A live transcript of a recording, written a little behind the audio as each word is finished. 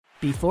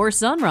Before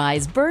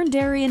sunrise, Burn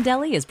Dairy and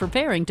Deli is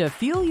preparing to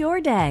fuel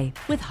your day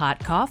with hot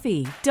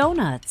coffee,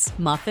 donuts,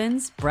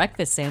 muffins,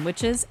 breakfast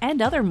sandwiches,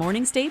 and other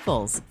morning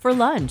staples. For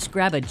lunch,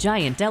 grab a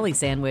giant deli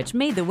sandwich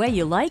made the way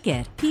you like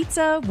it.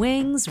 Pizza,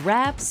 wings,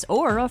 wraps,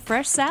 or a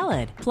fresh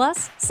salad.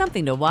 Plus,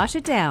 something to wash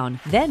it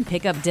down. Then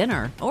pick up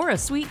dinner or a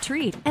sweet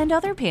treat and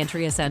other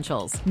pantry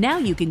essentials. Now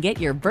you can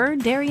get your Burn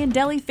Dairy and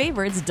Deli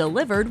favorites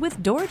delivered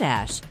with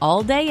DoorDash.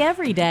 All day,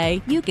 every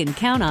day, you can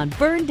count on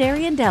Burn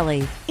Dairy and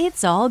Deli.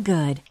 It's all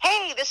good.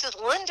 Hey, this is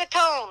Linda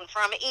Cohn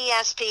from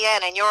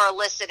ESPN, and you're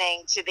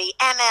listening to the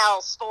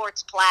ML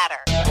Sports Platter.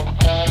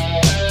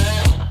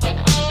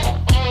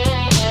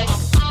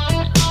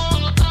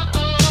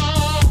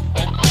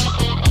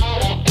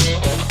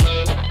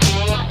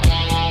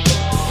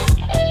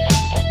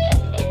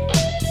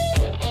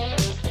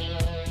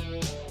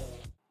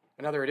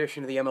 Another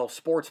edition of the ML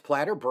Sports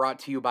Platter brought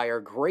to you by our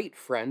great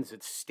friends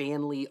at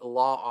Stanley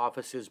Law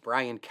Offices,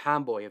 Brian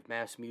Comboy of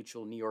Mass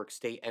Mutual, New York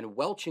State, and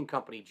Welch &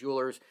 Company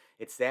Jewelers.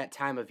 It's that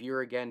time of year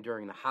again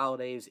during the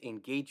holidays.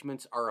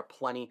 Engagements are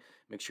aplenty.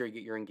 Make sure you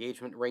get your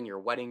engagement ring, your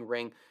wedding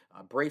ring,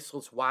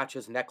 bracelets,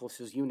 watches,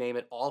 necklaces, you name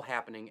it, all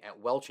happening at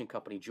Welch &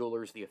 Company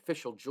Jewelers, the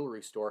official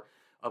jewelry store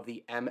of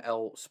the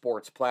ML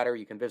Sports Platter.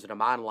 You can visit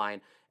them online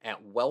at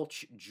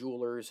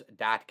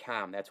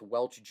welchjewelers.com. That's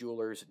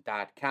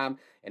welchjewelers.com.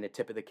 And a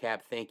tip of the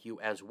cap thank you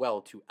as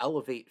well to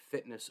Elevate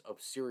Fitness of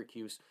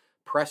Syracuse,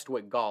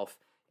 Prestwick Golf,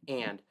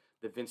 and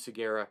the Vince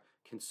Aguirre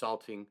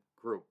Consulting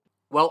Group.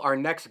 Well, our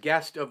next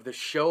guest of the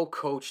show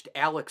coached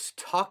Alex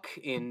Tuck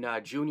in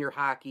junior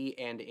hockey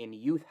and in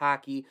youth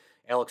hockey.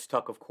 Alex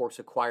Tuck, of course,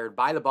 acquired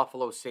by the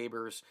Buffalo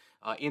Sabres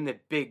in the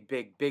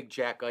big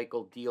Jack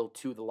Eichel deal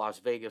to the Las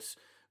Vegas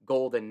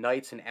Golden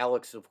Knights. And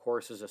Alex, of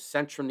course, is a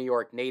Central New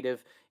York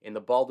native in the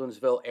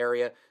Baldwinsville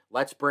area.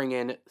 Let's bring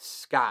in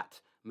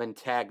Scott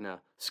Montagna.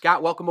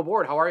 Scott, welcome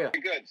aboard. How are you?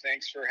 Very good.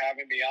 Thanks for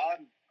having me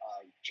on.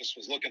 Just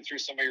was looking through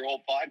some of your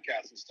old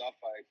podcasts and stuff.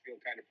 I feel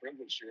kind of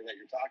privileged here that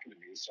you're talking to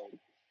me. So,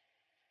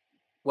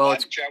 well,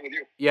 it's chat with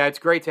you. Yeah, it's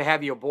great to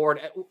have you aboard.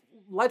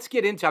 Let's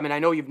get into. I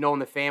know you've known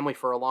the family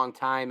for a long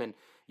time, and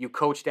you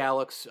coached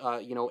Alex,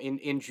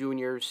 in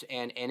juniors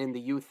and in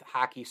the youth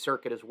hockey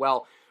circuit as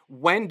well.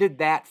 When did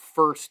that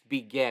first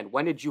begin?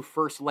 When did you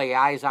first lay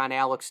eyes on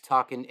Alex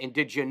Tuck? And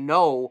did you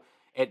know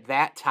at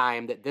that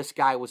time that this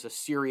guy was a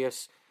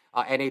serious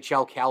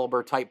NHL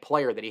caliber type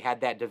player, that he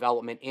had that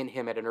development in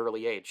him at an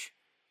early age?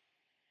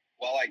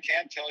 Well, I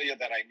can't tell you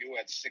that I knew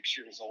at 6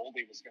 years old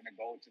he was going to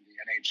go to the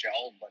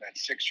NHL, but at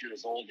 6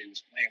 years old he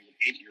was playing with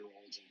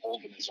 8-year-olds and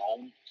holding his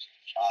own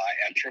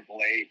at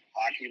AAA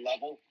hockey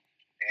level.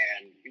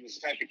 And he was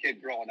the type of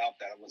kid growing up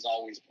that was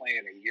always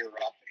playing a year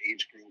up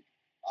age group.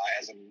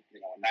 As a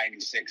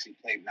 96, he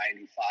played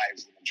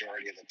 95s the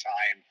majority of the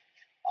time.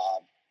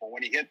 But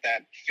when he hit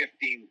that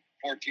 14,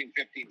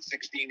 15,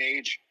 16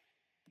 age,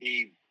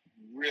 he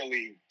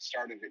really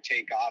started to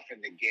take off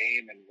in the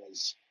game and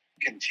was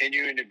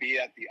continuing to be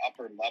at the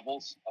upper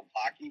levels of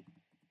hockey.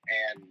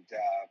 And,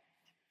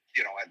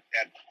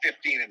 at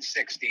 15 and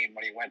 16,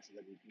 when he went to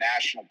the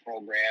national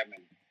program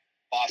and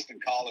Boston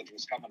College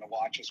was coming to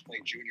watch us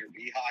play junior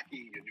B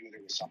hockey, you knew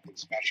there was something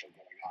special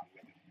going on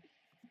with him.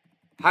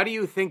 How do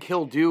you think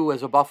he'll do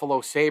as a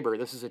Buffalo Sabre?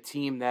 This is a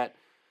team that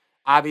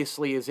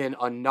obviously is in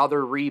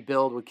another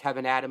rebuild with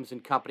Kevin Adams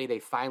and company. They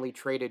finally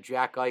traded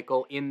Jack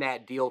Eichel. In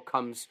that deal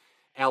comes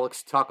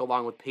Alex Tuck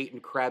along with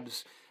Peyton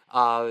Krebs.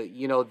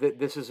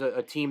 This is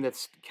a team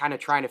that's kind of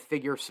trying to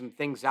figure some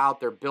things out.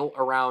 They're built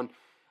around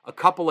a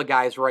couple of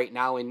guys right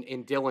now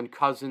in Dylan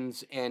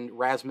Cousins and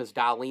Rasmus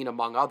Dahlin,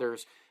 among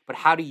others. But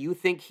how do you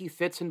think he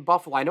fits in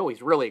Buffalo? I know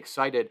he's really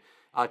excited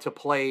to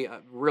play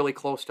really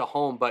close to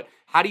home, but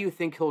how do you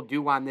think he'll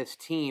do on this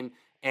team?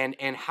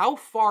 And how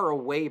far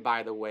away,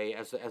 by the way,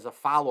 as a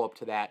follow-up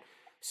to that,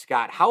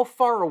 Scott, how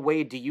far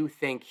away do you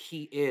think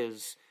he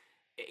is,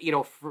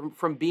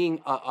 from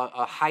being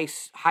a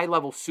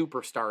high-level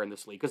superstar in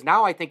this league? Because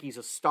now I think he's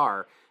a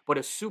star, but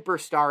a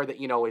superstar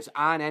that, is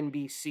on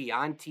NBC,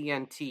 on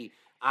TNT,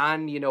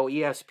 on,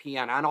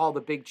 ESPN, on all the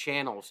big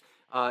channels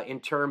in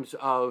terms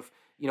of,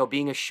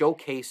 being a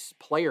showcase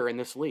player in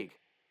this league.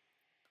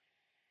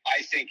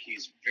 I think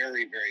he's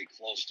very, very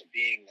close to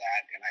being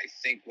that. And I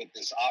think with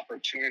this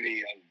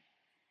opportunity of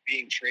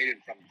being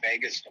traded from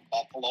Vegas to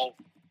Buffalo,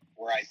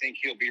 where I think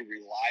he'll be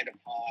relied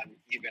upon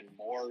even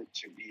more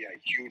to be a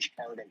huge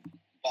part of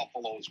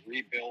Buffalo's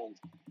rebuild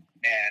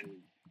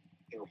and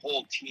their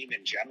whole team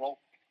in general,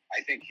 I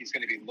think he's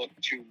going to be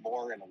looked to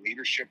more in a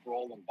leadership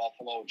role in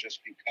Buffalo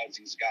just because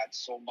he's got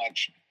so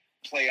much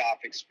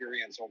playoff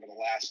experience over the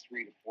last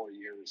 3 to 4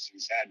 years.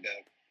 He's had to,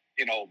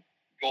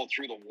 go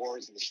through the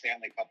wars of the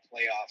Stanley Cup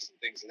playoffs and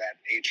things of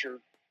that nature.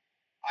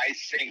 I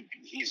think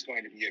he's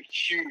going to be a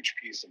huge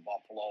piece of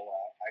Buffalo.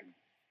 I've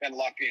been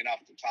lucky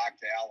enough to talk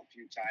to Al a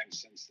few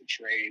times since the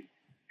trade,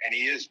 and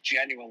he is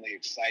genuinely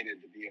excited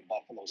to be a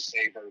Buffalo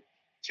Sabre,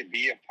 to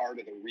be a part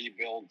of the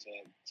rebuild,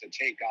 to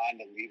take on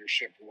the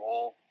leadership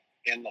role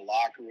in the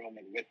locker room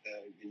and with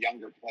the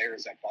younger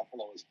players that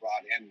Buffalo has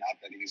brought in. Not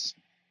that he's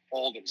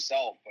old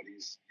himself, but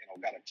he's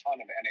got a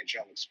ton of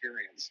NHL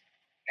experience.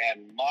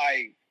 And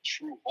my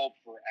true hope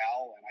for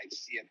Al, and I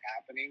see it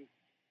happening,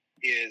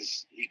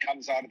 is he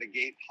comes out of the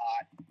gate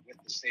hot with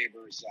the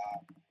Sabres.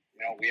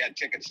 We had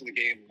tickets to the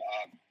game,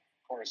 of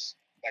course,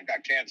 that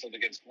got canceled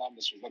against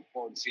Columbus. We look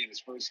forward to seeing his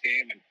first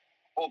game, and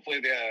hopefully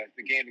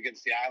the game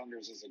against the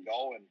Islanders is a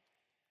go. And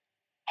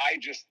I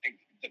just think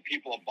the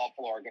people of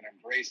Buffalo are going to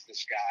embrace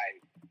this guy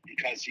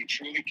because he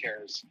truly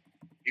cares.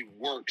 He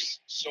works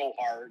so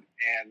hard,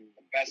 and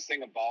the best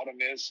thing about him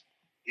is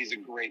he's a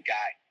great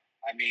guy.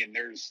 I mean,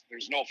 there's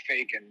no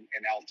fake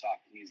in Al Tuch.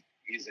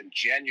 He's a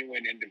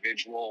genuine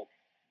individual,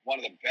 one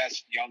of the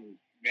best young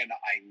men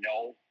I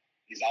know.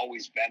 He's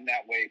always been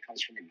that way.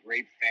 Comes from a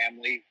great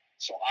family.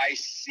 So I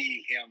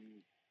see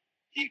him,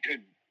 he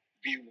could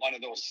be one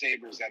of those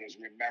Sabres that is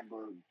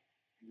remembered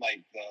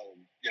like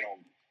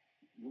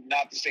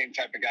not the same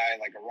type of guy,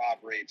 like a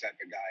Rob Ray type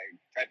of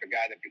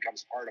guy that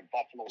becomes part of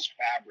Buffalo's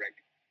fabric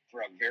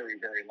for a very,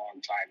 very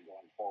long time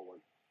going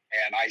forward.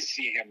 And I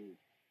see him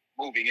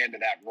moving into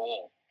that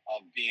role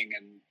of being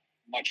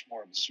much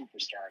more of a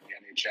superstar in the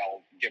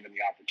NHL, given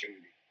the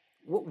opportunity.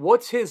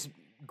 What's his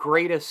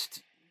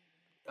greatest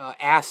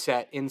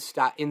asset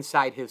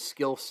inside his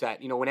skill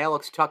set? When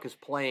Alex Tuch is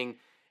playing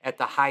at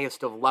the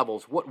highest of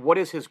levels, what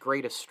is his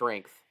greatest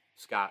strength,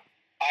 Scott?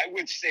 I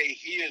would say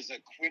he is a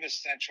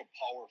quintessential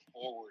power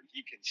forward.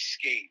 He can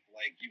skate.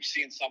 Like you've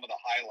seen some of the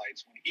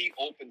highlights. When he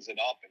opens it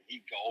up and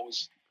he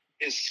goes,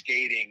 his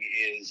skating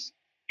is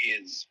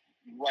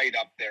right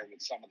up there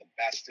with some of the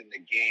best in the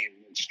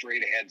game with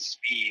straight ahead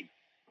speed.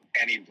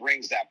 And he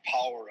brings that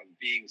power of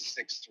being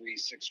 6'3",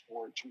 6'4",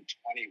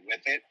 220 with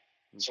it.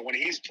 So when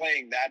he's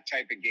playing that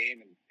type of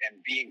game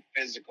and being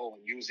physical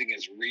and using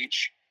his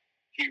reach,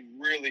 he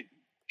really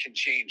can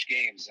change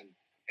games. And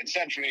in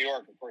Central New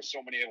York, of course,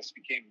 so many of us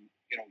became,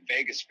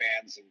 Vegas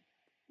fans. And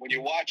when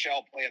you watch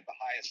Al play at the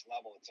highest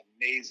level, it's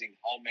amazing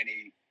how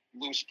many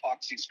loose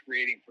pucks he's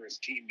creating for his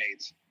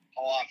teammates,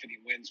 how often he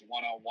wins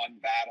one-on-one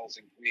battles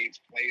and creates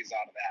plays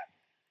out of that.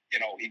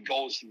 He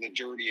goes to the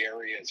dirty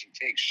areas. He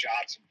takes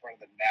shots in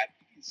front of the net.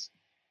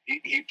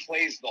 He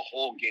plays the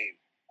whole game.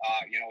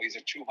 He's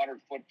a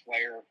 200-foot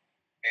player,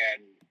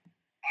 and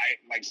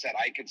like I said,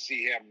 I could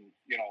see him.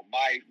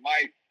 My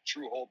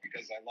true hope,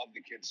 because I love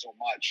the kid so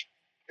much,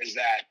 is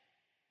that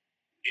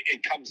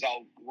it comes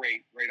out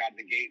great right out of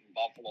the gate in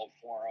Buffalo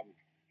for him,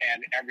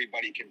 and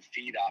everybody can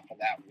feed off of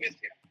that with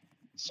him.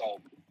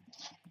 So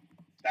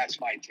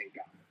that's my take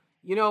on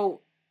it.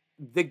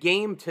 The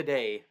game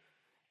today.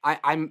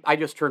 I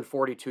just turned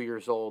 42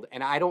 years old,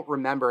 and I don't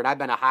remember, and I've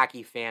been a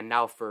hockey fan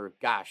now for,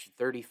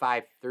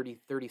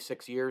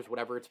 36 years,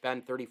 whatever it's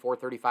been, 34,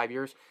 35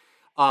 years.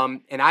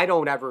 And I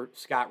don't ever,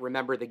 Scott,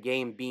 remember the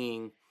game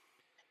being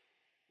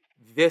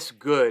this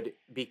good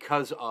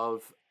because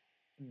of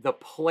the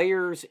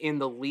players in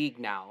the league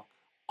now,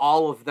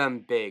 all of them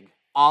big,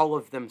 all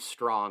of them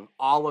strong,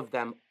 all of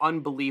them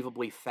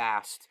unbelievably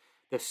fast.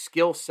 The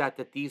skill set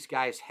that these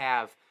guys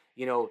have,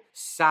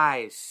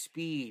 size,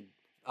 speed,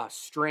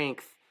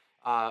 strength,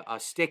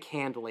 stick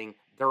handling,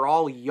 they're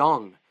all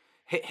young.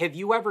 Have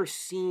you ever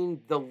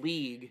seen the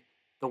league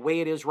the way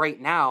it is right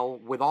now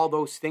with all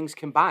those things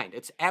combined?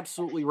 It's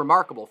absolutely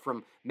remarkable,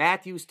 from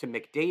Matthews to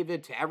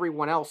McDavid to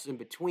everyone else in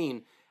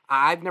between.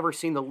 I've never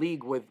seen the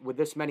league with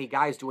this many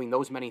guys doing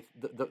those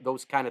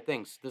kind of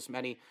things, this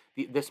many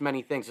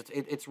things.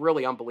 It's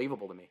really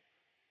unbelievable to me.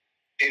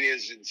 It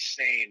is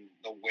insane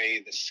the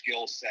way the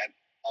skill set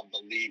of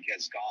the league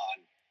has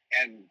gone.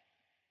 And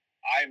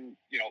I'm,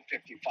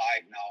 55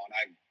 now, and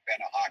I've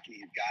been a hockey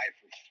guy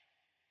for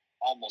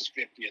almost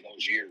 50 of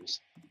those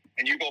years.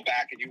 And you go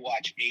back and you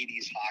watch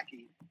 80s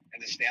hockey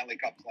and the Stanley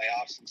Cup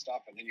playoffs and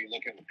stuff, and then you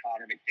look at what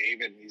Connor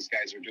McDavid and these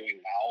guys are doing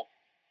now,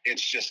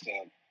 it's just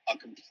a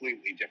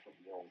completely different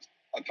world.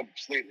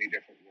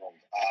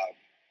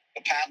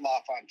 The Pat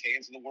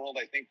LaFontaines of the world,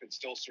 I think, could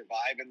still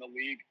survive in the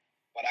league,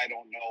 but I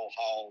don't know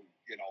how,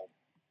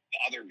 the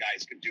other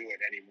guys could do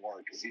it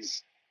anymore, because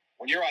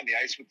when you're on the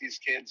ice with these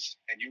kids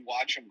and you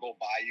watch them go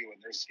by you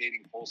and they're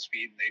skating full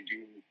speed and they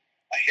do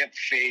a hip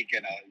fake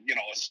and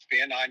a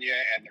spin on you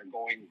and they're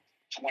going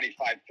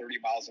 25, 30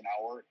 miles an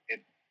hour,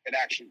 it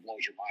actually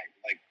blows your mind.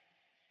 Like,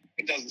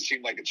 it doesn't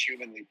seem like it's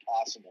humanly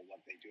possible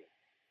what they do.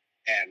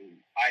 And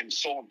I'm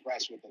so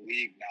impressed with the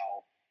league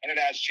now. And it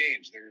has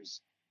changed.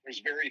 There's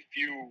very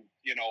few,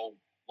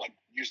 what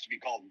used to be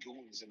called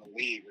goons in the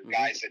league, or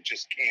guys that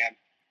just can't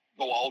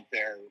go out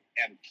there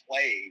and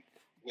play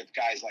with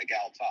guys like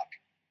Al Tuch.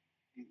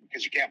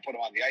 Because you can't put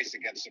them on the ice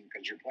against them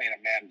because you're playing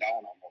a man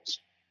down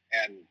almost.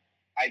 And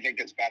I think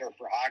it's better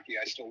for hockey.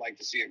 I still like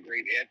to see a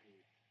great hit and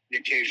the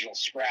occasional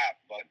scrap,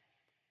 but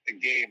the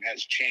game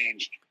has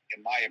changed,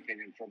 in my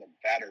opinion, for the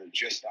better,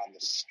 just on the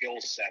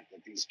skill set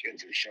that these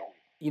kids are showing.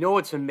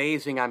 What's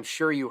amazing, I'm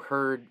sure you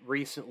heard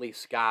recently,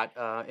 Scott,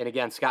 and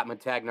again, Scott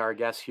Montagna, our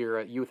guest here,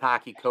 a youth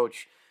hockey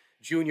coach,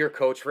 junior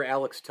coach for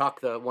Alex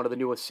Tuch, one of the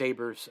newest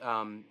Sabres,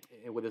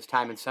 with his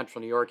time in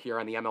Central New York here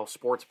on the ML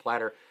Sports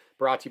Platter,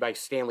 brought to you by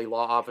Stanley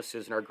Law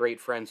Offices and our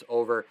great friends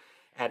over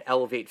at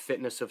Elevate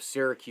Fitness of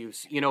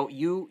Syracuse.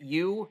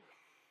 You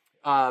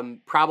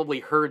probably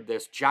heard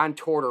this. John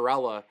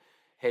Tortorella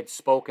had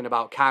spoken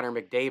about Connor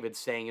McDavid,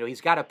 saying,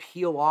 he's got to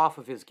peel off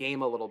of his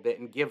game a little bit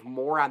and give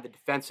more on the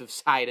defensive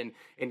side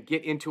and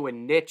get into a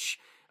niche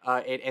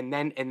and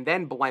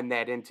then blend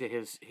that into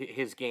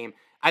his game.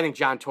 I think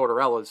John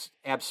Tortorella is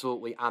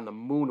absolutely on the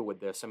moon with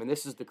this. I mean,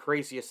 this is the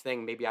craziest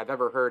thing maybe I've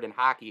ever heard in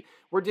hockey.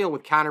 We're dealing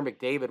with Connor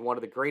McDavid, one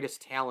of the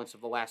greatest talents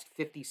of the last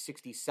 50,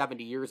 60,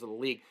 70 years of the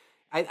league.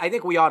 I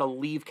think we ought to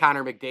leave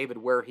Connor McDavid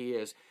where he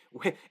is.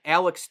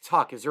 Alex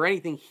Tuch, is there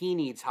anything he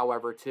needs,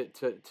 however,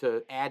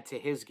 to add to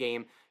his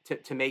game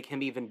to make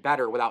him even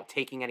better without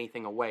taking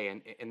anything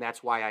away? And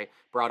that's why I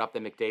brought up the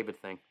McDavid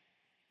thing.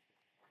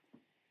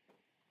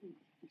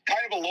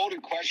 Kind of a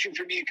loaded question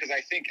for me, because I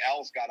think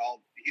Al's got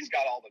all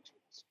the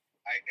tools.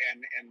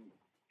 And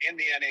in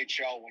the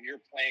NHL, when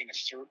you're playing a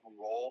certain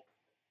role,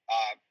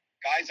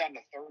 guys on the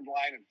third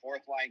line and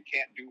fourth line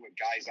can't do what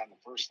guys on the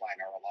first line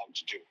are allowed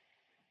to do.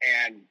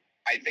 And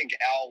I think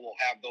Al will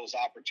have those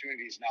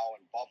opportunities now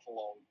in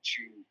Buffalo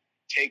to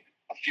take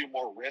a few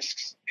more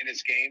risks in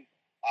his game,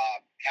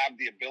 have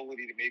the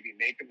ability to maybe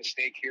make a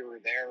mistake here or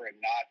there and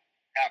not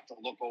have to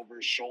look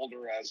over his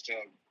shoulder as to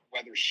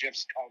whether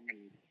shifts come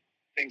and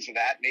things of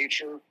that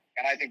nature.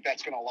 And I think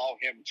that's going to allow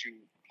him to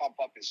pump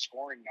up his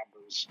scoring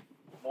numbers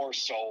more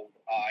so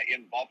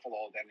in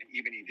Buffalo than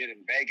even he did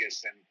in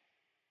Vegas. And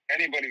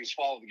anybody who's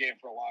followed the game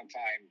for a long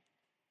time,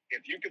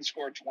 if you can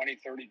score 20,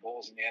 30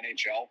 goals in the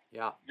NHL,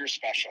 you're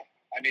special.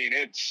 I mean,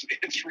 it's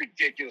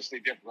ridiculously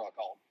difficult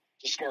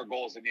to score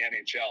goals in the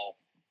NHL.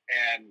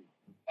 And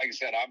like I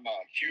said, I'm a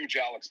huge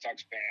Alex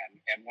Tuch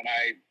fan. And when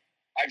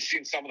I've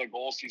seen some of the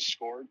goals he's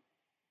scored,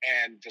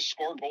 and to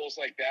score goals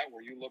like that,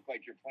 where you look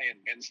like you're playing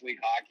men's league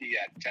hockey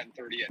at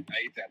 10:30 at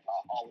night at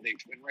Holiday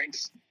Twin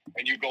Rinks,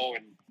 and you go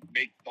and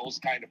make those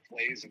kind of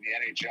plays in the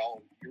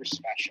NHL, you're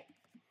special.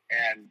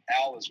 And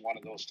Al is one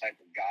of those type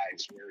of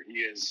guys where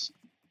he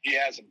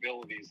has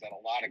abilities that a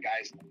lot of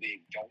guys in the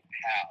league don't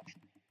have.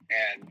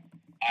 And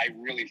I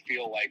really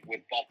feel like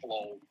with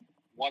Buffalo,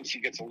 once he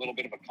gets a little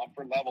bit of a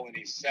comfort level and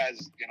he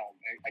says,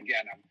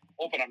 again, I'm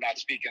hoping I'm not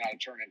speaking out of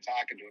turn and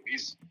talking to him.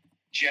 He's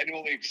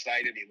genuinely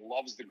excited. He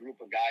loves the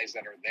group of guys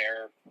that are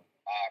there.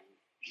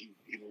 He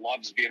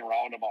loves being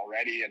around them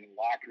already. And in the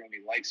locker room,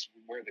 he likes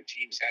where the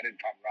team's headed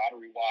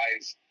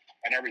camaraderie-wise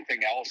and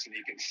everything else. And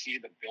you can see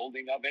the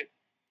building of it.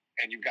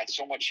 And you've got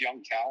so much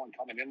young talent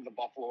coming into the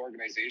Buffalo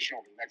organization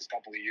over the next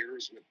couple of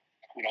years with,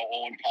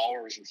 Owen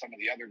Powers and some of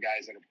the other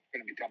guys that are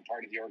going to become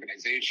part of the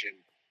organization.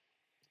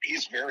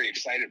 He's very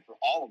excited for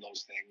all of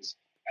those things.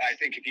 And I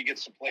think if he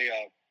gets to play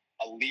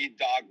a lead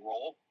dog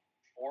role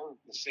for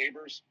the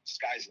Sabres,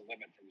 sky's the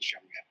limit for this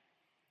young man.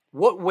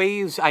 What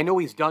ways, I know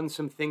he's done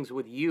some things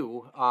with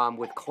you,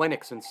 with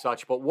clinics and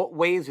such, but what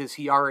ways is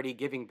he already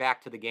giving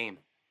back to the game?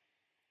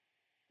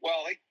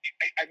 Well,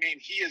 I mean,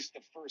 he is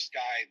the first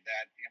guy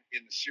that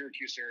in the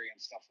Syracuse area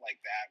and stuff like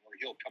that, where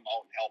he'll come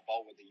out and help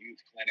out with the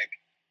youth clinic,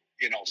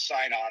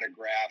 sign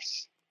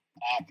autographs,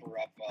 offer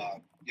up,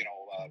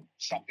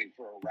 something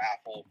for a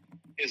raffle.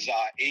 His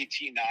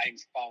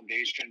AT9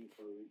 Foundation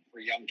for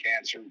young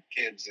cancer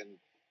kids and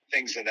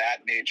things of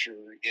that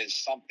nature is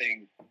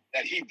something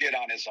that he did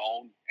on his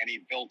own, and he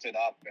built it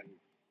up. And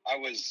I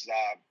was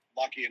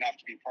lucky enough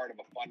to be part of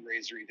a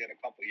fundraiser he did a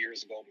couple of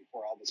years ago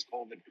before all this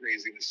COVID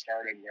craziness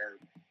started, where,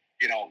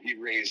 he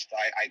raised,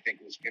 I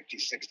think it was $50,000,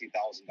 $60,000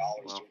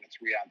 doing a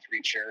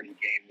 3-on-3 charity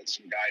game with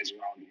some guys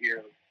around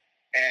here.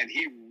 And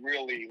he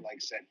really, like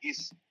I said,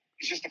 he's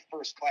just a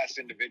first-class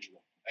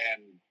individual.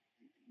 And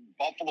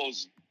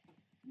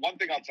one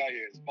thing I'll tell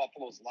you is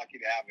Buffalo's lucky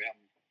to have him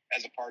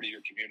as a part of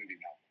your community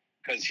now,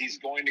 because he's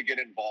going to get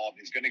involved.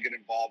 He's going to get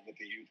involved with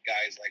the youth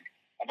guys. Like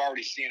I've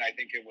already seen, I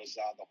think it was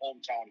the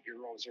Hometown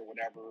Heroes or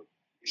whatever.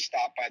 He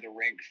stopped by the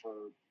rink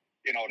for,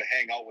 to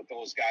hang out with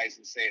those guys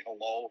and say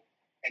hello.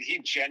 And he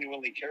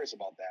genuinely cares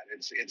about that.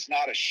 It's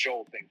not a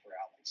show thing for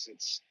Alex.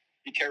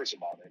 He cares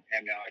about it.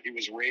 And he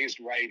was raised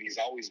right. He's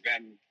always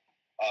been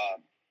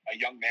a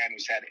young man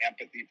who's had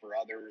empathy for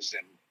others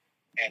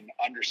and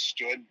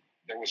understood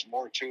there was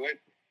more to it.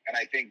 And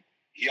I think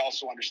he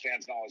also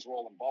understands now his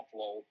role in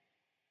Buffalo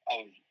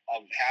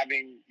of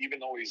having, even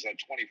though he's a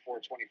 24,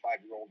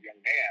 25-year-old young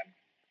man,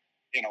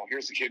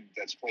 here's a kid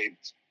that's played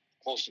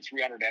close to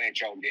 300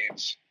 NHL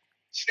games,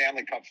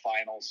 Stanley Cup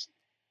finals,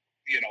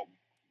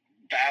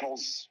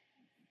 battles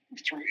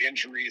through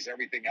injuries,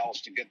 everything else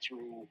to get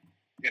through,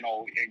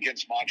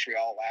 against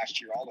Montreal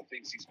last year, all the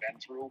things he's been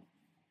through.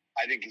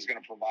 I think he's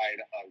going to provide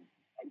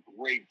a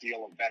great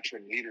deal of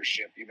veteran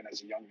leadership, even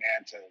as a young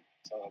man, to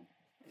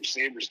the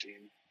Sabres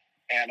team.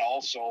 And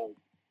also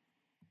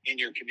in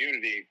your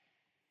community,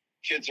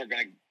 kids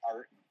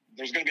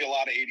there's going to be a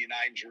lot of 89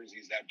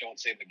 jerseys that don't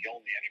say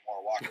McGillney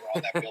anymore walking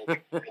around that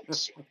building really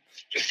soon.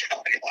 Just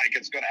telling you, like,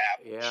 it's going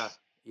to happen.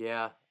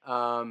 Yeah.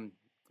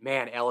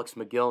 Man, Alex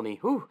McGillney.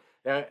 Whew.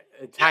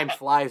 Time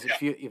flies.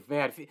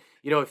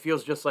 It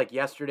feels just like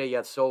yesterday,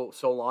 yet so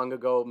long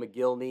ago.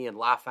 McGillney and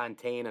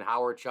LaFontaine and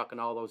Howard Chuck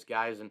and all those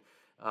guys, and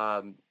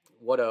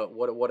what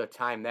a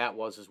time that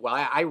was as well.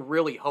 I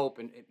really hope,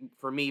 and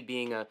for me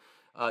being a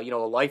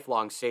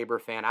lifelong Sabre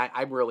fan,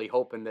 I'm really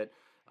hoping that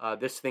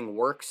this thing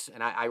works,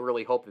 and I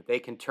really hope that they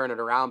can turn it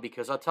around,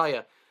 because I'll tell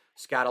you,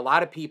 Scott, a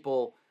lot of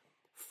people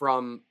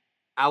from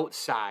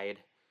outside,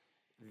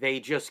 they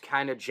just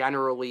kind of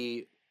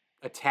generally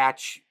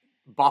attach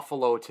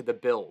Buffalo to the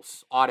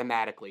Bills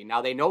automatically.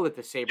 Now, they know that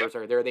the Sabres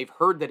are there. They've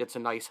heard that it's a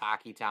nice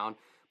hockey town,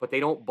 but they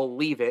don't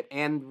believe it.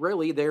 And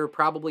really, they're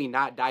probably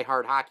not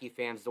diehard hockey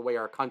fans the way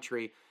our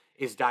country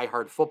is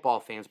diehard football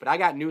fans. But I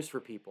got news for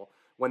people.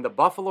 When the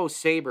Buffalo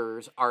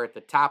Sabres are at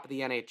the top of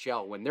the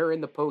NHL, when they're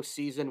in the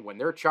postseason, when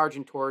they're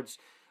charging towards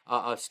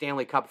a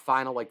Stanley Cup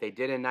final like they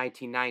did in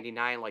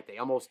 1999, like they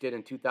almost did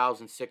in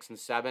 2006 and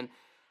 7,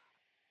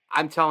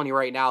 I'm telling you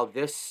right now,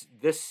 this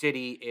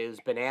city is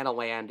banana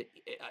land,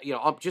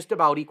 just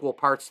about equal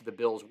parts to the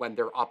Bills when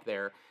they're up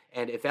there.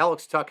 And if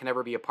Alex Tuch can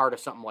ever be a part of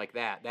something like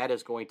that, that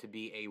is going to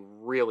be a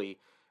really,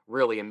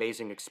 really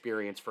amazing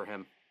experience for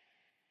him.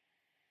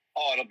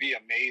 Oh, it'll be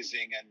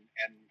amazing.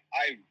 And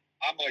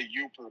I'm a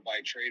Youper by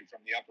trade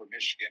from the Upper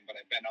Michigan, but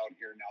I've been out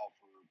here now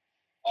for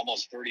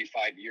almost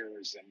 35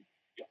 years. And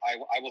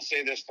I will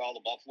say this to all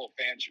the Buffalo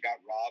fans: you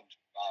got robbed.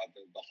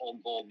 The whole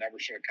goal never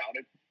should have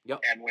counted. Yep.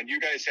 And when you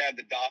guys had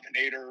the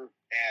Dominator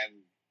and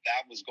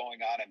that was going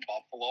on in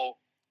Buffalo,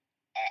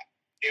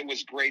 it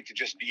was great to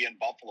just be in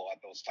Buffalo at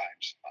those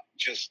times.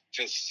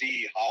 Just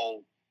see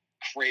how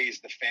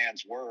crazed the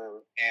fans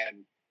were.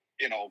 And,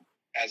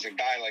 as a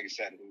guy, like I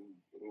said,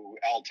 who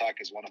Al Tuch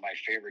is one of my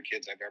favorite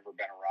kids I've ever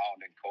been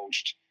around and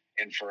coached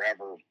in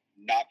forever,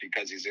 not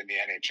because he's in the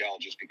NHL,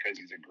 just because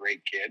he's a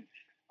great kid.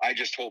 I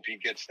just hope he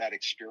gets that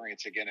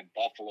experience again in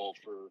Buffalo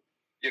for,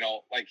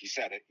 like he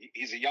said,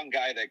 he's a young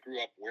guy that grew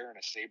up wearing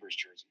a Sabres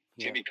jersey.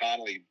 Yeah. Timmy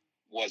Connolly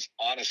was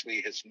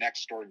honestly his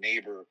next door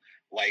neighbor,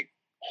 like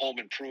Home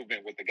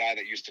Improvement with the guy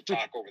that used to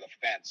talk over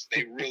the fence.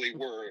 They really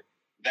were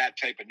that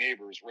type of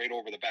neighbors. Right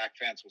over the back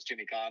fence was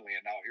Timmy Connolly,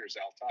 and now here's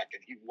Al Tuch,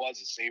 and he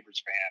was a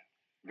Sabres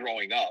fan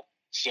growing up.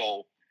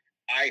 So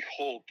I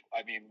hope,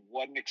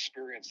 what an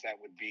experience that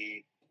would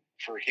be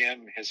for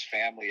him, his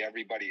family,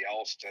 everybody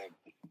else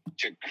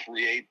to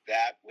create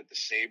that with the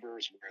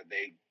Sabres, where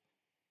they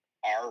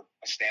are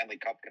a Stanley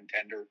Cup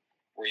contender,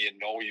 where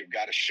you've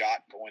got a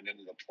shot going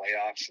into the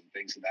playoffs and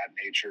things of that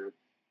nature.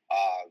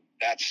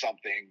 That's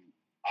something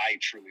I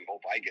truly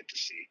hope I get to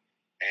see.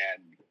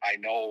 And I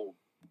know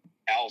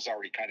Al's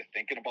already kind of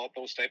thinking about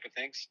those type of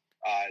things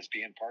as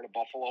being part of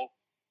Buffalo.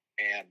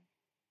 And,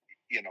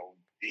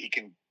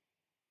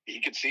 he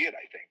can see it,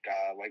 I think.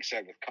 Like I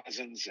said, with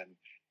Cousins and,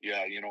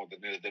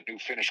 the new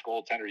Finnish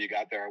goaltender you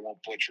got there, I won't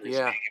butcher his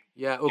name.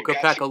 Yeah,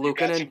 Ukko-Pekka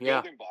Luukkonen.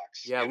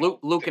 Yeah,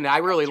 Luukkonen. I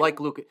really like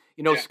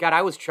Luukkonen. Scott,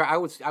 I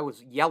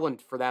was yelling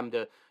for them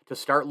to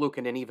start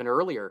Luukkonen even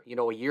earlier.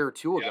 A year or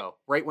two ago,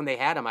 right when they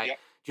had him.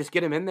 Just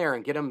get him in there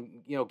and get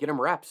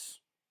him reps.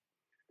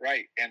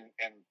 Right, and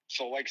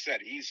so like I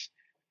said, he's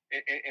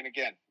and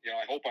again,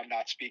 I hope I'm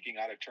not speaking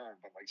out of turn,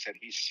 but like I said,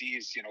 he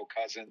sees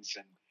Cousins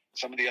and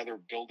some of the other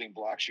building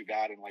blocks you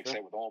got, and like I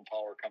said, with Owen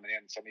Power coming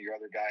in, some of your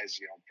other guys,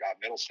 got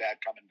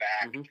Middlestat coming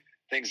back,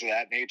 things of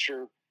that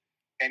nature.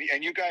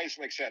 And you guys,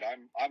 like I said,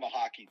 I'm a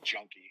hockey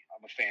junkie.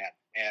 I'm a fan.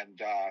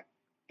 And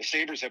the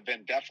Sabres have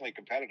been definitely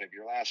competitive.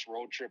 Your last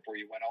road trip where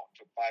you went out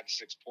and took 5 to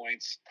 6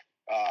 points,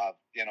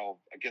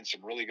 against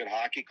some really good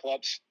hockey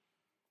clubs.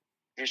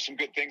 There's some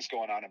good things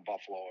going on in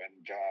Buffalo.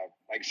 And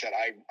like I said,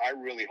 I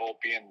really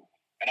hope, being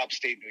an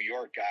upstate New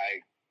York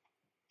guy,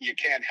 you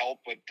can't help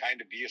but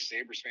kind of be a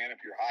Sabres fan if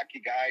you're a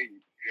hockey guy.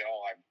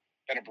 I've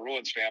been a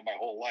Bruins fan my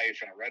whole life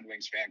and a Red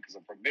Wings fan because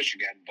I'm from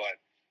Michigan.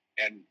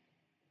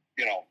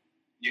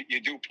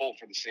 You do pull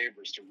for the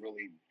Sabres to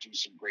really do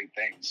some great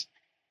things.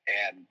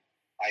 And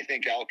I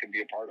think Al can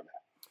be a part of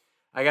that.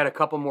 I got a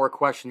couple more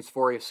questions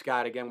for you,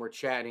 Scott. Again, we're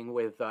chatting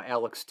with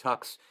Alex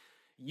Tuch's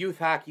youth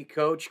hockey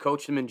coach,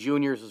 coached them in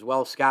juniors as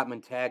well, Scott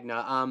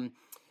Montagna.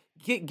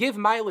 Give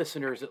my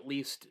listeners at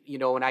least,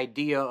 an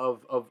idea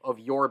of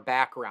your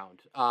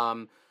background.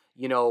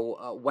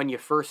 When you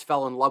first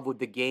fell in love with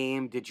the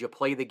game, did you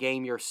play the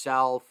game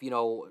yourself?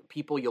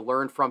 People you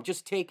learned from.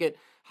 Just take it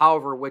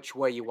however which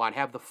way you want.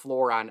 Have the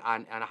floor on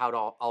how it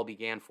all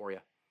began for you.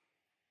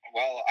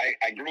 Well,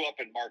 I grew up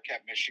in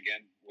Marquette,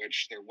 Michigan,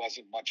 which there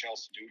wasn't much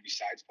else to do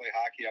besides play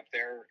hockey up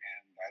there.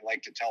 And I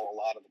like to tell a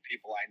lot of the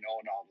people I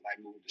know now that I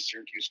moved to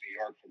Syracuse, New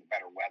York for the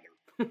better weather.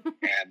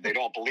 And they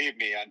don't believe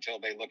me until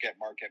they look at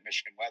Marquette,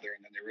 Michigan weather,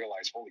 and then they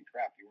realize, holy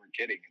crap, you weren't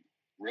kidding. It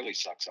really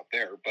sucks up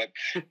there. But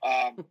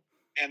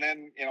and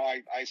then,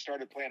 I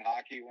started playing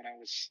hockey when I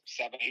was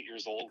 7, 8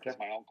 years old because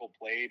my uncle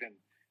played. And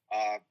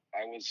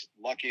I was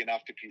lucky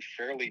enough to be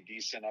fairly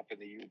decent up in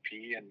the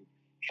UP and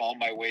found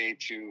my way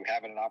to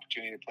having an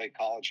opportunity to play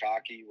college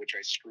hockey, which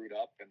I screwed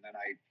up. And then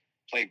I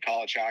played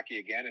college hockey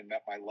again and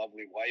met my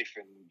lovely wife,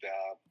 and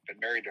been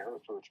married to her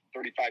for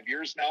 35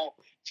 years now.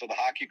 So the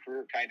hockey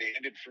career kind of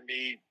ended for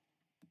me,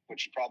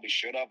 which it probably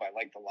should have. I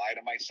like to lie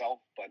to myself.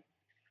 But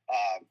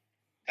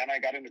then I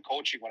got into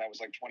coaching when I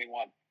was like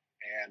 21.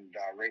 And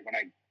right when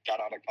I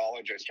got out of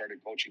college, I started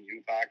coaching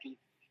youth hockey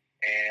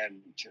and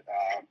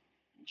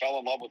fell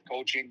in love with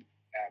coaching.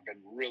 I've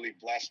been really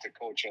blessed to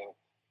coach a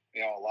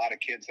lot of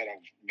kids that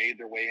have made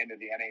their way into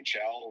the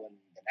NHL and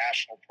the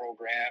national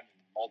program,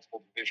 and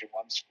multiple Division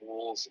I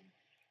schools. And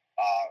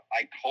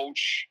I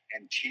coach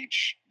and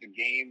teach the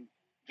game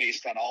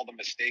based on all the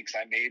mistakes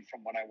I made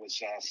from when I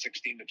was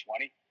 16 to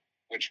 20,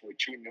 which were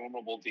too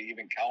innumerable to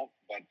even count.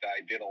 But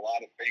I did a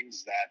lot of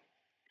things that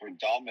were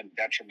dumb and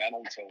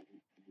detrimental to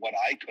what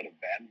I could have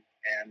been.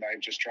 And I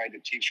just tried to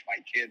teach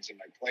my kids and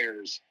my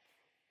players,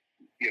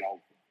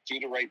 do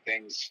the right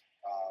things.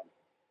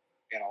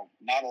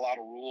 Not a lot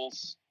of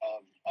rules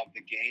of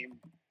the game,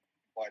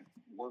 but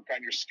work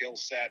on your skill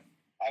set.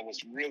 I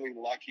was really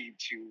lucky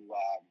to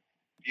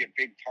be a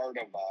big part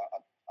of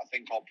a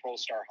thing called Pro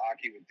Star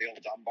Hockey with Dale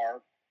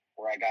Dunbar,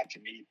 where I got to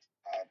meet,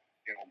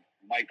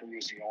 Mike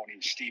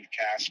Eruzione, Steve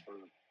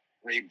Casper,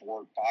 Ray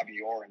Bork, Bobby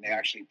Orr, and they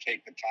actually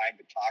take the time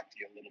to talk to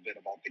you a little bit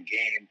about the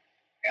game.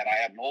 And I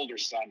had an older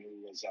son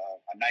who was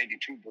a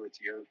 92 birth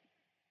year,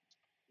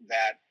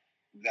 that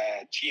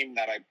the team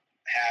that I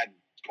had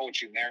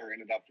coaching there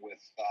ended up with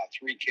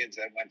 3 kids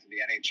that went to the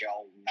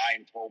NHL,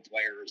 9 pro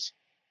players.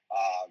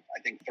 I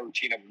think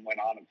 13 of them went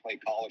on and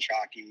played college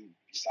hockey.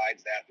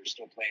 Besides that, they're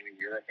still playing in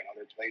Europe and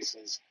other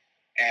places.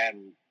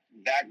 And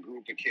that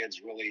group of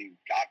kids really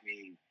got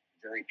me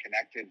very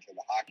connected to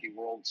the hockey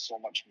world, so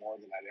much more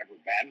than I'd ever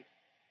been.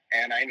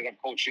 And I ended up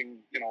coaching,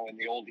 in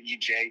the old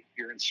EJ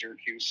here in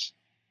Syracuse.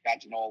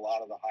 Got to know a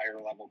lot of the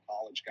higher level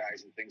college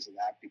guys and things of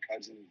that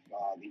because of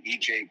the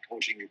EJ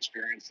coaching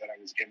experience that I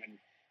was given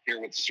here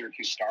with the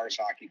Syracuse Stars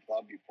Hockey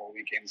Club before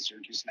we became the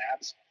Syracuse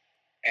Nats.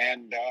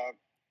 And,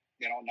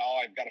 now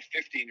I've got a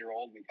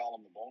 15-year-old, we call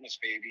him the bonus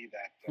baby,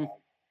 that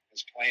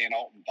is playing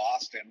out in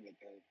Boston with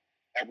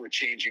the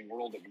ever-changing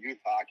world of youth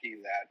hockey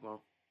that,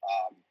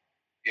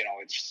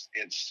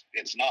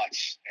 it's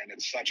nuts. And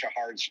it's such a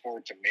hard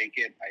sport to make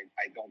it.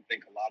 I don't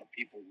think a lot of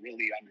people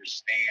really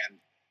understand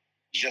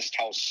just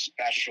how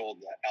special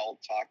the El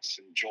Tucks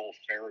and Joel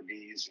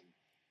Farabees and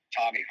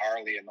Tommy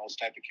Harley and those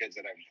type of kids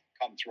that have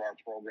come through our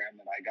program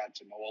that I got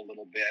to know a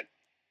little bit,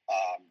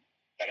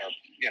 that are,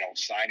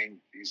 signing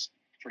these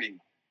pretty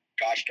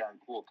gosh darn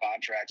cool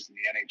contracts in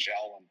the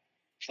NHL and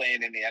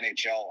playing in the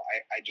NHL.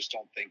 I just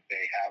don't think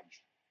they have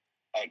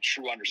a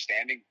true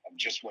understanding of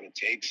just what it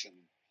takes and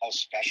how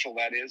special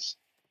that is.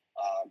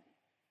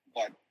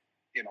 But,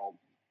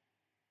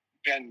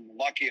 been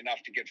lucky enough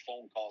to get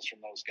phone calls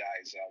from those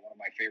guys. One of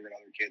my favorite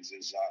other kids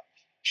is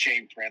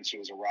Shane Prince,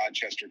 who was a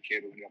Rochester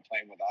kid who ended up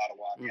playing with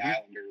Ottawa and the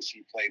Islanders.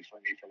 He played for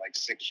me for like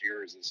 6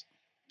 years. His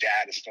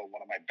dad is still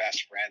one of my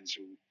best friends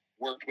who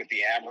worked with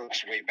the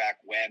Amherst way back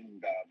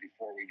when,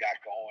 before we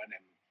got going,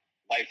 and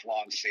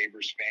lifelong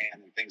Sabres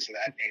fan and things of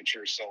that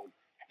nature. So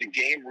the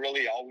game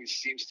really always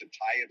seems to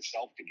tie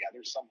itself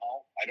together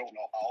somehow. I don't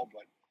know how,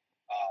 but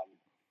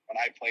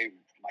when I played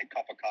my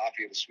cup of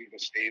coffee at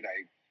Oswego State,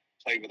 I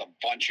played with a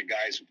bunch of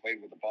guys who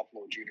played with the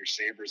Buffalo Junior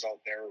Sabres out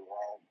there who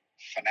are all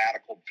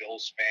fanatical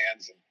Bills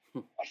fans,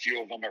 and a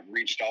few of them have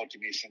reached out to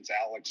me since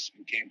Alex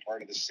became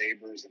part of the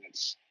Sabres, and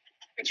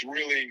it's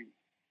really,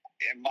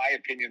 in my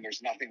opinion,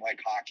 there's nothing like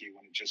hockey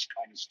when it just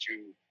comes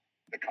to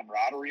the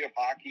camaraderie of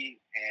hockey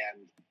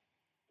and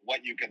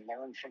what you can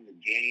learn from the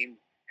game.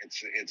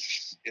 It's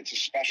a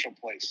special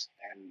place,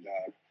 and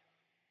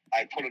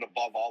I put it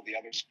above all the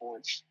other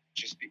sports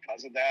just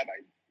because of that.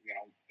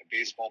 The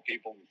baseball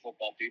people and the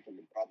football people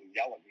would probably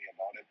yell at me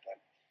about it, but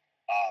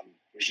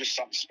there's just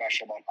something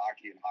special about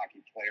hockey and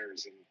hockey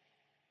players. And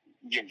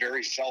you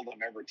very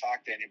seldom ever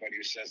talk to anybody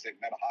who says they've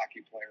met a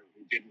hockey player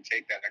who didn't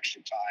take that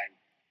extra time,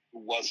 who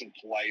wasn't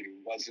polite, who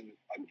wasn't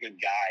a good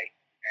guy.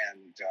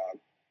 And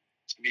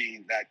to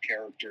me, that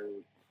character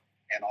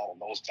and all of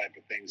those type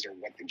of things are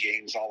what the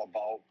game's all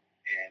about.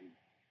 And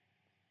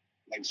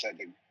like I said,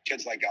 the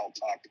kids like Al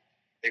Tuck,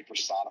 they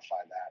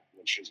personify that,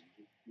 which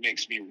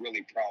makes me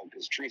really proud,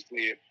 because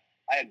truthfully,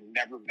 I had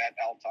never met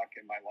Al Tuck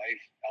in my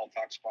life. Al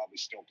Tuck's probably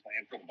still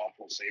playing for the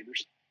Buffalo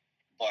Sabres,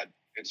 but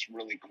it's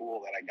really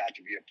cool that I got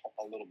to be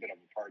a little bit of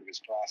a part of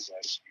his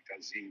process,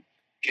 because he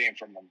came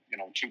from,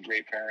 2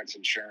 great parents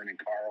in Sharon and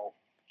Carl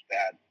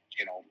that,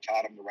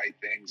 taught him the right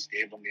things,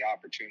 gave him the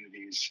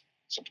opportunities,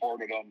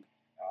 supported him,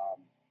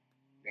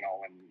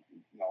 and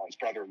his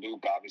brother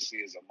Luke obviously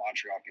is a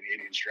Montreal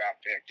Canadiens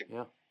draft pick,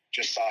 and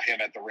just saw him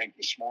at the rink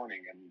this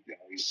morning, and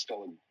he's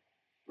still a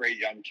great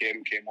young kid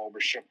who came over,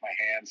 shook my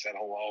hand, said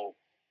hello,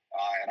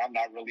 and I'm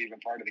not really even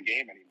part of the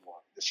game anymore.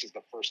 This is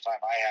the first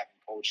time I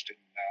haven't coached in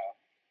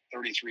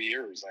 33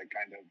 years. I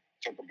kind of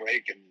took a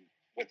break and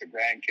with the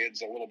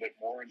grandkids a little bit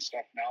more and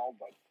stuff now,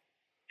 but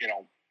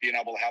being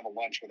able to have a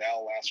lunch with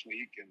Al last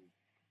week and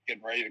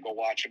getting ready to go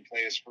watch him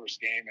play his first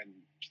game, and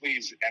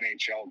please,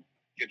 NHL,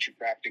 get your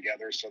crap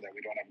together so that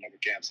we don't have another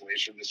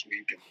cancellation this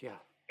week, and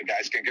the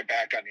guys can get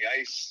back on the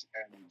ice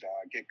and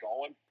get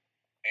going.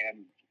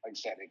 And like I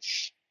said,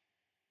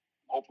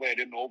 hopefully I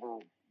didn't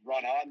overrun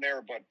on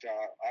there, but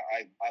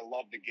I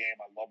love the game.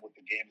 I love what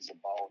the game is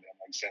about. And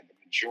like I said,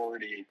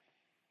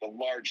 the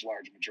large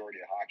majority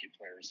of hockey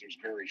players, there's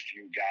very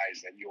few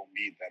guys that you'll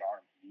meet that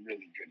aren't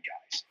really good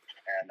guys.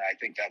 And I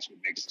think that's what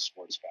makes the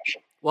sport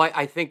special. Well,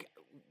 I think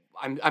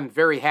I'm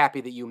very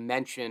happy that you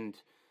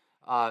mentioned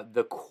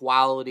the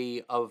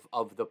quality of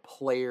the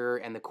player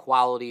and the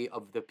quality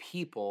of the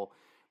people,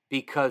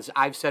 because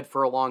I've said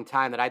for a long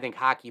time that I think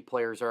hockey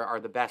players are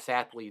the best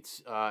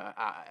athletes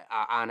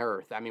on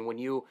earth. I mean, when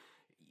you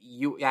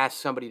ask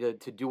somebody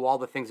to do all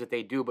the things that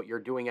they do, but you're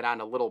doing it on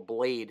a little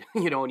blade,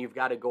 and you've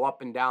got to go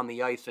up and down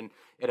the ice and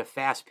at a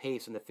fast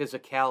pace, and the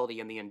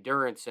physicality and the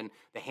endurance and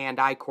the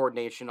hand-eye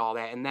coordination, all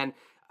that. And then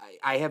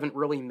I haven't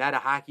really met a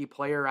hockey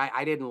player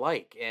I didn't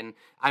like. And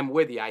I'm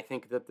with you. I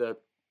think that the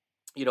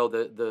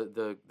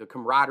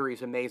camaraderie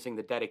is amazing.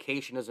 The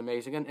dedication is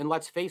amazing. And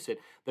let's face it,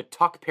 the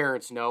Tuck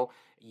parents know,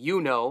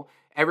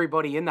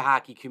 everybody in the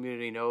hockey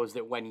community knows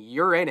that when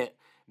you're in it,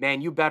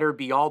 man, you better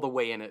be all the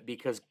way in it,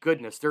 because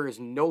goodness, there is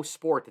no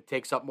sport that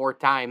takes up more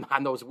time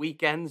on those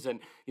weekends and,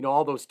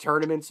 all those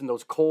tournaments and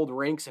those cold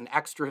rinks and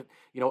extra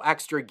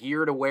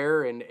gear to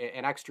wear and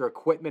extra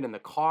equipment and the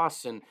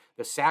costs and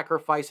the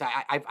sacrifice.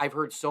 I've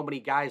heard so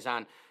many guys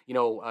on,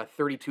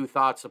 32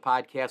 Thoughts, a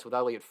podcast with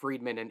Elliot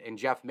Friedman and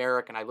Jeff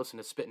Merrick, and I listen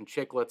to Spittin'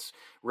 Chicklets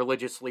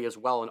religiously as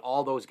well, and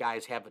all those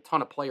guys have a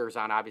ton of players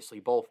on, obviously,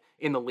 both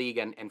in the league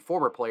and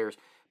former players.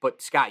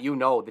 But Scott,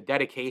 the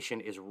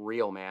dedication is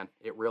real, man.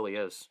 It really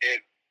is.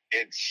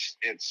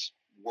 It's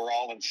we're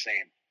all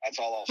insane. That's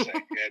all I'll say.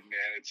 and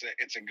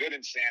it's a good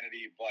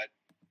insanity, but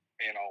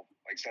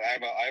like I said,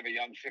 I have a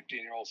young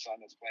 15-year-old son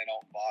that's playing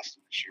out in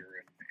Boston this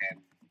year, and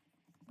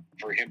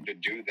for him to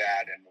do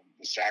that and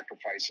the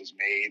sacrifices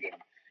made and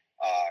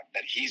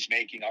that he's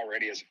making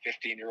already as a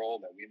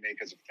 15-year-old, that we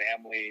make as a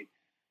family,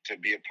 to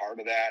be a part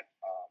of that,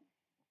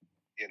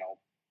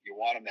 you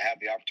want them to have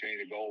the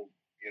opportunity to go,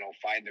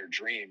 find their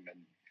dream. And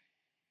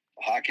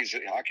hockey's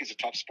a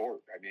tough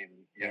sport. I mean,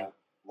 a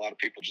lot of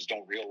people just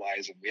don't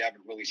realize, and we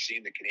haven't really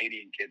seen the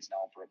Canadian kids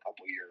now for a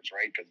couple of years,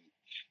 right? Because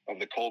of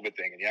the COVID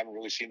thing, and you haven't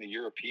really seen the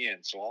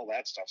Europeans. So all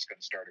that stuff's going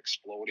to start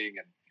exploding.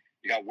 And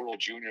you got World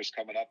Juniors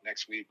coming up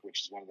next week,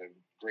 which is one of the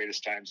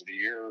greatest times of the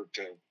year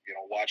to,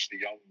 watch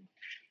the young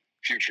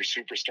future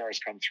superstars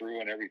come through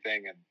and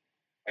everything. And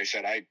like I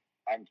said,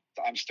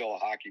 I'm still a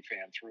hockey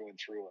fan through and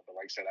through. But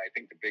like I said, I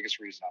think the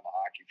biggest reason I'm a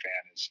hockey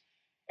fan is,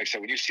 like I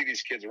said, when you see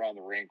these kids around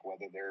the rink,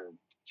 whether they're,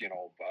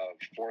 a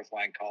fourth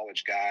line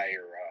college guy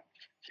or,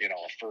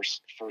 a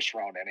first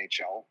round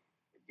NHL,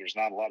 there's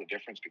not a lot of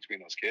difference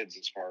between those kids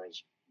as far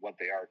as what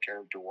they are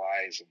character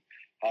wise and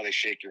how they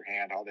shake your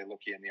hand, how they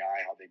look you in the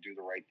eye, how they do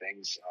the right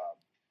things.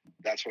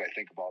 That's what I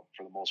think about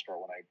for the most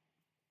part when I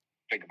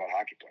think about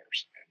hockey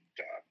players.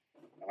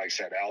 And like I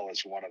said, Al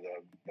is one of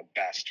the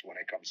best when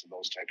it comes to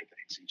those type of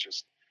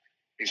things.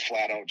 He's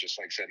flat out, just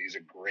like I said, he's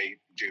a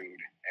great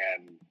dude.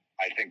 And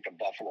I think the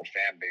Buffalo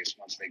fan base,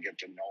 once they get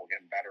to know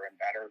him better and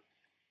better,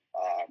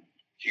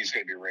 he's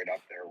going to be right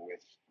up there with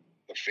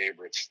the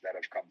favorites that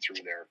have come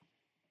through there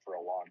for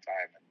a long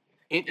time.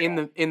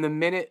 And in the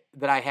minute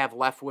that I have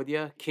left with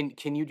you,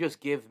 can you just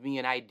give me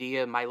an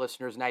idea, my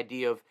listeners, an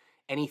idea of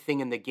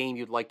anything in the game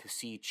you'd like to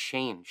see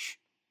change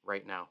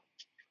right now?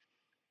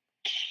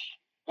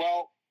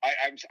 Well,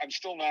 I'm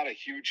still not a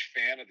huge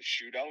fan of the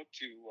shootout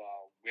to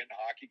win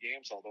hockey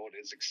games, although it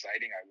is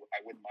exciting. I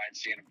wouldn't mind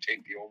seeing them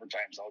take the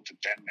overtimes out to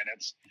 10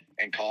 minutes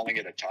and calling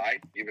it a tie,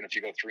 even if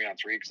you go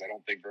 3-on-3, because I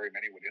don't think very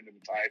many would end in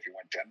a tie if you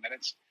went 10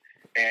 minutes.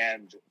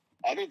 And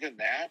other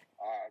than that,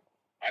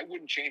 I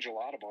wouldn't change a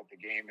lot about the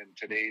game in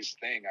today's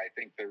thing. I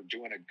think they're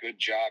doing a good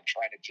job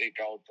trying to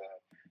take out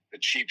the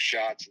cheap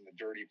shots and the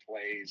dirty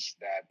plays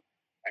that,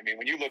 I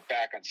mean, when you look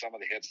back on some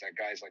of the hits that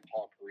guys like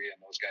Paul Kariya and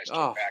those guys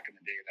took back in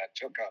the day that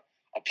took a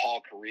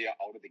Paul Kariya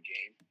out of the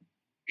game,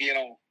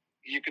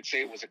 you could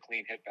say it was a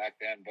clean hit back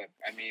then, but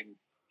I mean,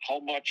 how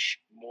much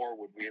more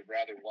would we have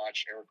rather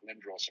watch Eric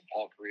Lindros and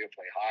Paul Kariya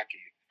play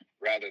hockey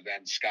rather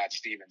than Scott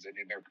Stevens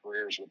ending their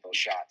careers with those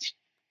shots?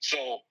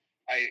 So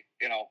like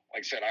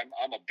I said,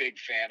 I'm a big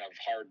fan of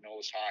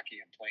hard-nosed hockey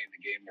and playing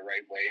the game the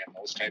right way and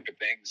those type of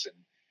things. And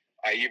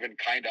I even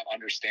kind of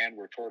understand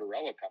where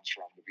Tortorella comes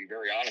from, to be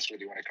very honest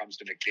with you, when it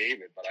comes to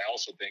McDavid. But I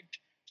also think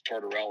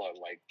Tortorella,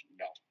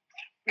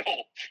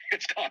 no,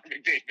 it's Connor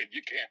McDavid.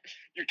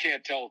 You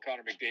can't tell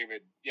Connor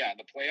McDavid, in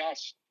the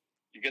playoffs,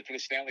 you get to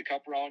the Stanley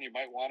Cup round, you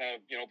might want to,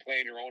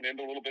 play in your own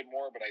end a little bit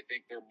more. But I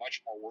think they're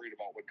much more worried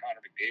about what Connor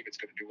McDavid's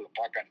going to do with a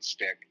puck on his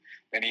stick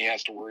than he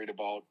has to worry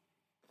about,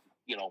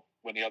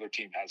 when the other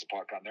team has a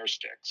puck on their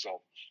stick.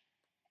 So,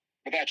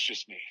 but that's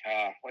just me.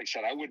 Like I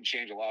said, I wouldn't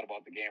change a lot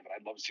about the game, but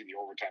I'd love to see the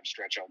overtime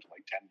stretch out to 10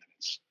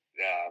 minutes.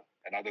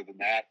 And other than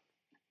that,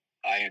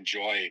 I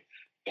enjoy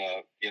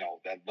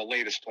the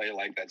latest play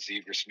like that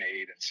Zegras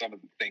made, and some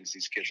of the things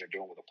these kids are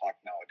doing with the puck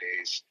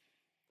nowadays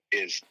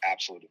is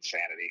absolute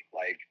insanity.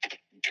 Like,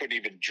 you couldn't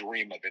even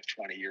dream of it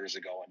 20 years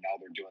ago, and now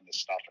they're doing this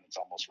stuff, and it's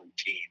almost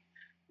routine,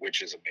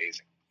 which is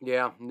amazing.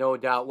 Yeah, no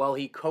doubt. Well,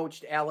 he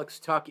coached Alex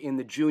Tuch in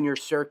the junior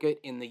circuit,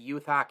 in the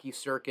youth hockey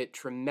circuit.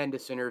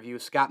 Tremendous interview,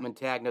 Scott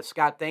Montagna.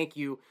 Scott, thank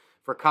you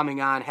for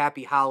coming on.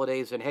 Happy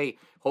holidays. And, hey,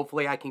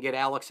 hopefully I can get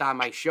Alex on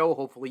my show.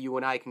 Hopefully you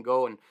and I can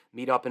go and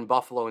meet up in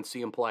Buffalo and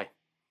see him play.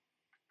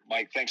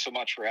 Mike, thanks so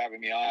much for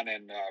having me on,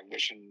 and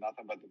wishing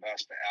nothing but the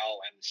best to Al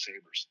and the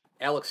Sabres.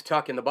 Alex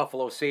Tuch and the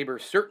Buffalo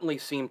Sabres certainly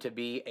seem to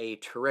be a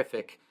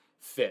terrific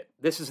fit.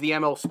 This is the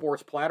ML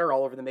Sports Platter,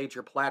 all over the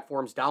major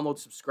platforms. Download,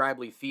 subscribe,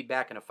 leave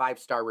feedback, and a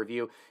 5-star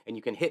review. And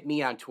you can hit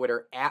me on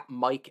Twitter at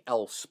Mike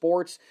L.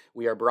 Sports.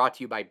 We are brought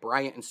to you by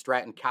Bryant and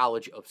Stratton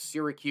College of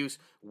Syracuse,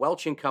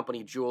 Welch &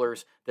 Company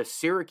Jewelers, the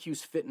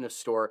Syracuse Fitness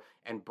Store,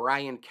 and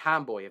Brian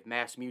Comboy of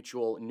Mass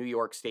Mutual New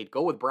York State.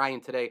 Go with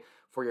Brian today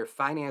for your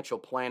financial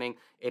planning.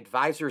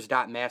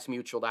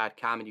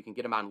 Advisors.massmutual.com, and you can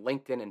get him on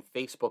LinkedIn and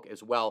Facebook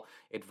as well.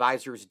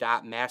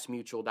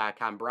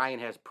 Advisors.massmutual.com. Brian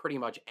has pretty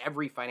much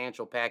every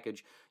financial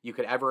package you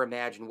could ever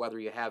imagine, whether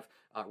you have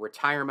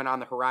retirement on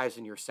the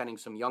horizon, you're sending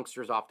some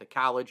youngsters off to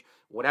college,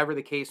 whatever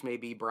the case may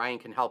be, Brian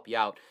can help you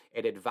out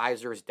at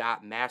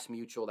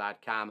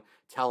advisors.massmutual.com.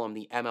 Tell him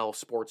the ML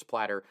Sports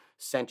Platter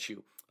sent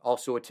you.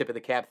 Also, a tip of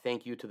the cap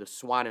thank you to the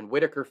Swan and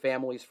Whitaker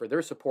families for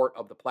their support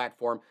of the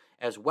platform,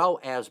 as well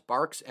as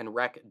Barks and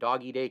Rec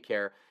Doggy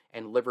Daycare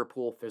and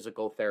Liverpool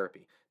Physical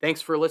Therapy.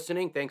 Thanks for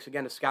listening. Thanks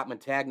again to Scott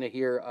Montagna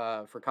here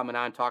for coming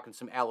on, talking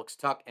some Alex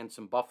Tuck and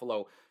some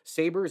Buffalo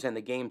Sabres and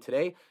the game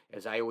today.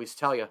 As I always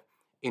tell you,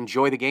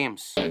 enjoy the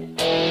games.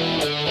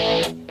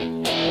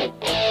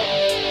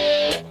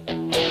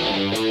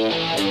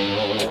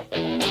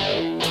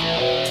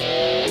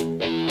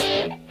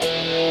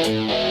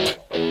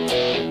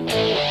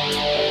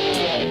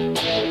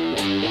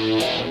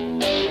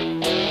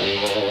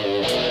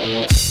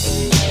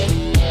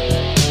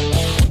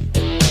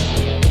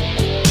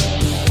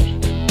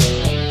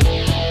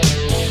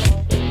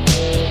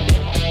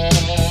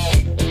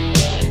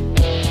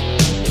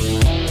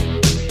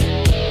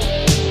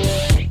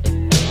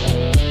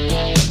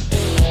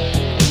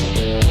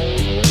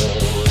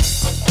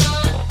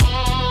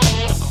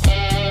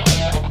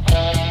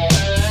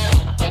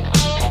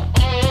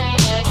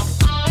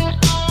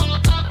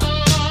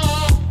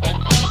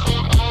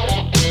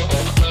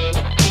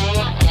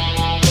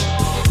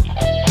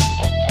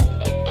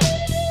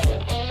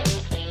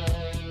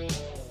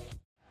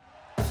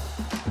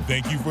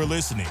 Thank you for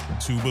listening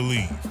to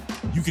Believe.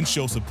 You can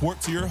show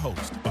support to your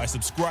host by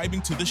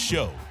subscribing to the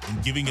show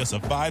and giving us a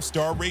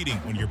 5-star rating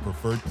on your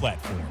preferred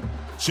platform.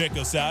 Check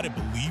us out at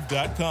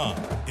Believe.com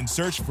and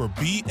search for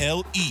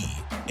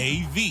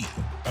BLEAV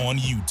on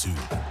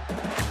YouTube.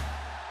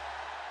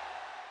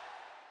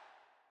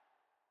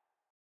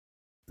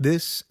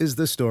 This is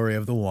the story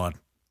of the one.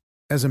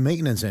 As a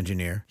maintenance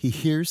engineer, he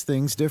hears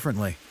things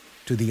differently.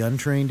 To the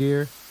untrained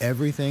ear,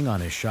 everything on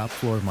his shop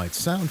floor might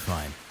sound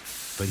fine,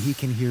 but he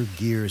can hear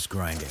gears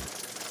grinding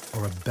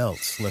or a belt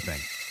slipping.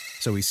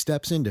 So he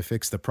steps in to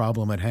fix the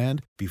problem at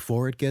hand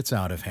before it gets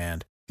out of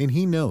hand. And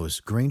he knows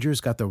Grainger's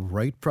got the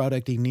right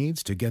product he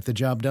needs to get the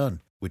job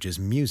done, which is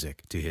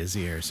music to his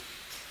ears.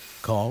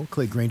 Call,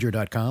 click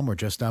Grainger.com, or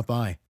just stop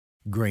by.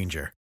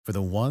 Grainger, for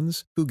the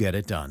ones who get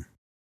it done.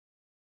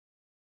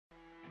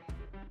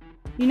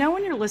 You know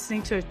when you're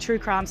listening to a true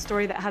crime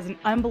story that has an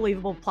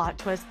unbelievable plot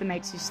twist that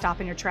makes you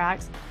stop in your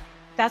tracks?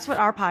 That's what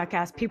our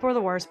podcast, People Are the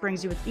Worst,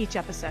 brings you with each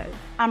episode.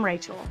 I'm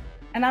Rachel.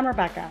 And I'm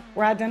Rebecca.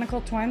 We're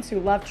identical twins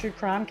who love true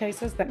crime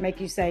cases that make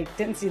you say,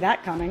 didn't see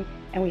that coming,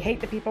 and we hate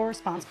the people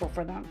responsible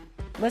for them.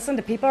 Listen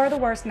to People Are the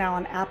Worst now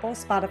on Apple,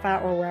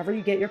 Spotify, or wherever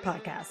you get your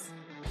podcasts.